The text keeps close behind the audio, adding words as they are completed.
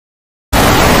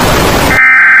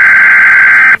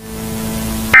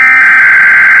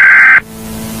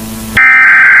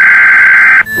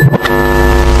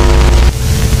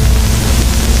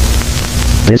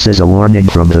This is a warning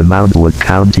from the Mountwood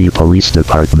County Police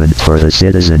Department for the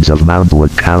citizens of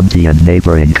Mountwood County and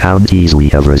neighboring counties. We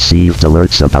have received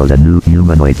alerts about a new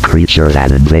humanoid creature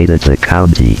that invaded the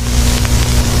county.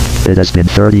 It has been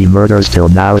 30 murders till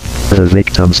now. The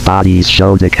victims' bodies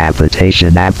show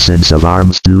decapitation, absence of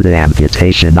arms due to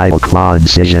amputation, idle claw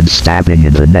incisions, stabbing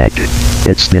in the neck.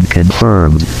 It's been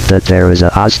confirmed that there is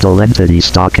a hostile entity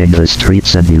stalking the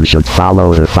streets, and you should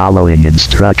follow the following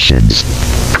instructions.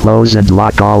 Close and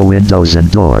lock all windows and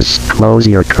doors. Close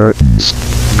your curtains.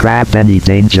 Grab any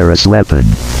dangerous weapon.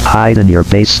 Hide in your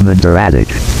basement or attic.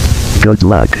 Good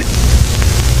luck.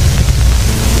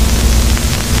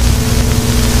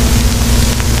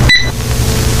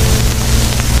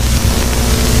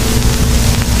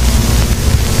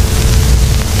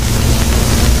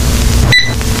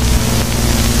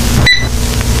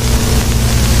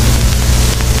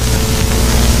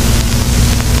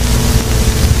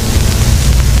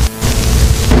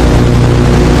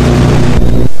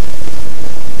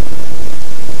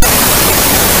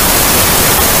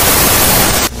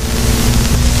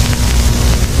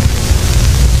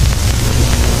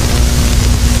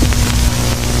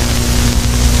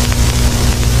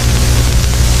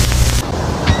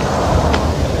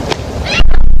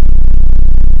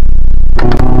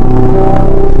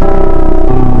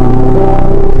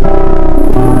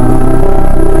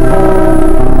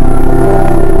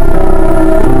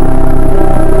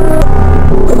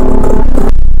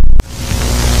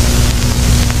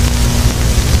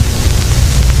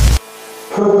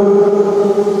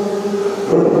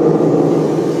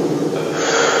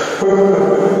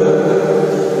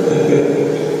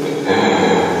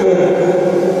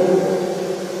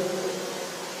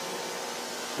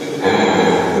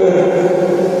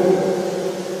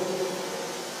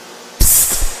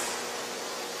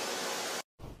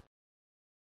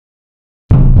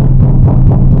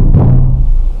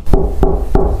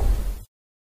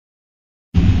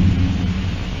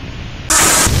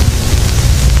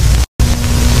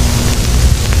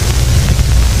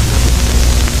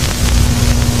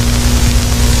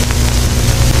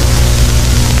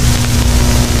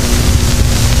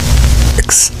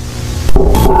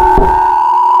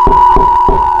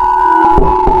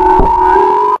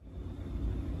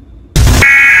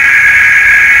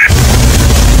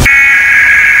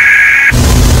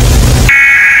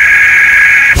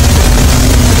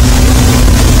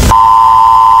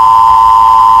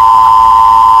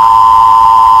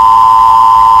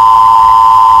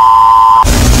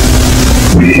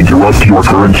 Interrupt your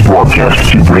current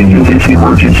broadcast to bring you this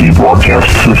emergency broadcast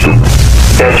system.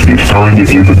 At this time, it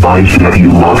is advised that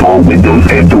you lock all windows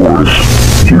and doors.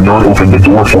 Do not open the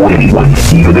door for anyone,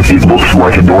 even if it looks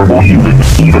like a normal human.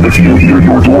 Even if you hear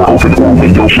your door open or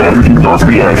window shatter, do not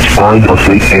react. Find a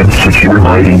safe and secure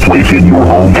hiding place in your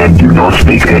home and do not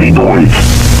make any noise.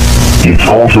 It's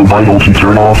also vital to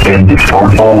turn off and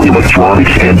discard all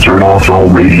electronics and turn off all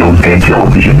radios and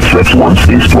television sets once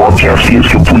this broadcast is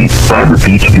complete. I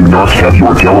repeat, do not have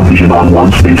your television on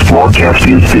once this broadcast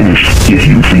is finished. If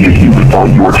you see a human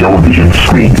on your television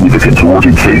screen with a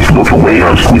contorted face, look away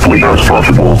as quickly as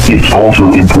possible. It's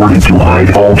also important to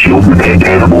hide all children and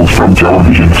animals from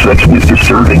television sets with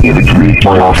disturbing imagery.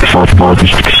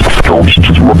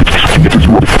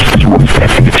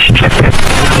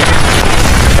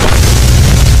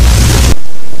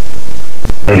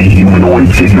 Any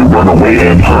humanoid figure, run away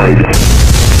and hide.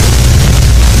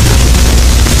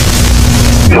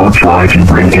 Don't try to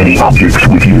bring any objects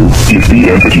with you if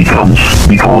the entity comes,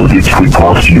 because it could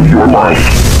cost you your life.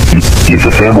 If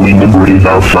a family member is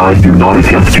outside, do not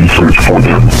attempt to search for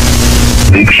them.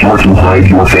 Make sure to hide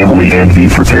your family and be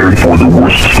prepared for the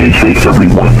worst. Stay safe,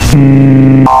 everyone.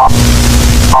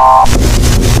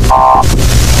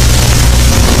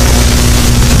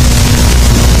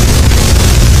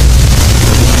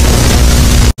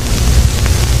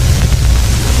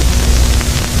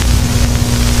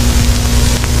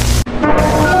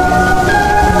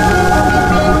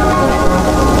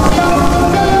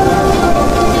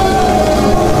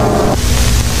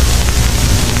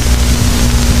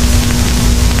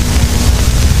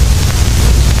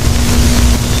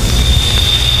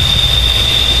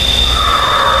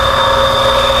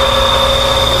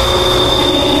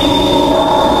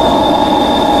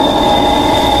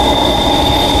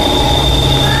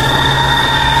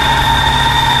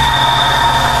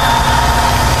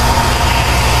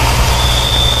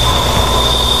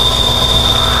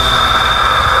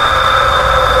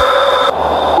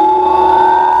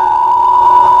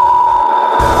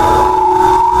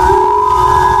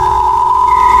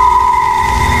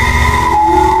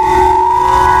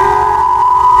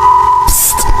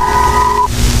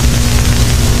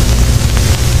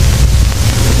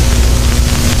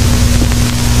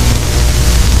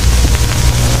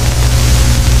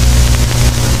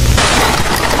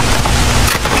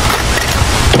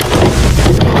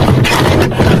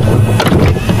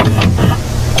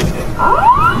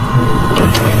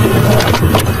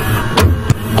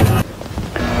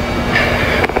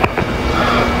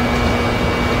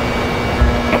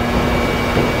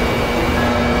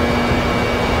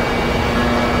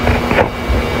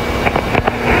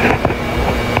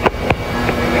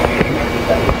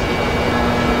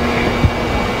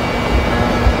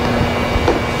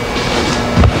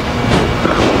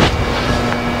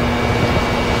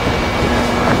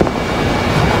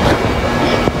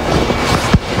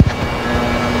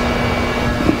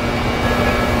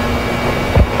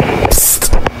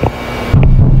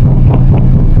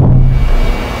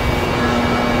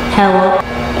 Hello.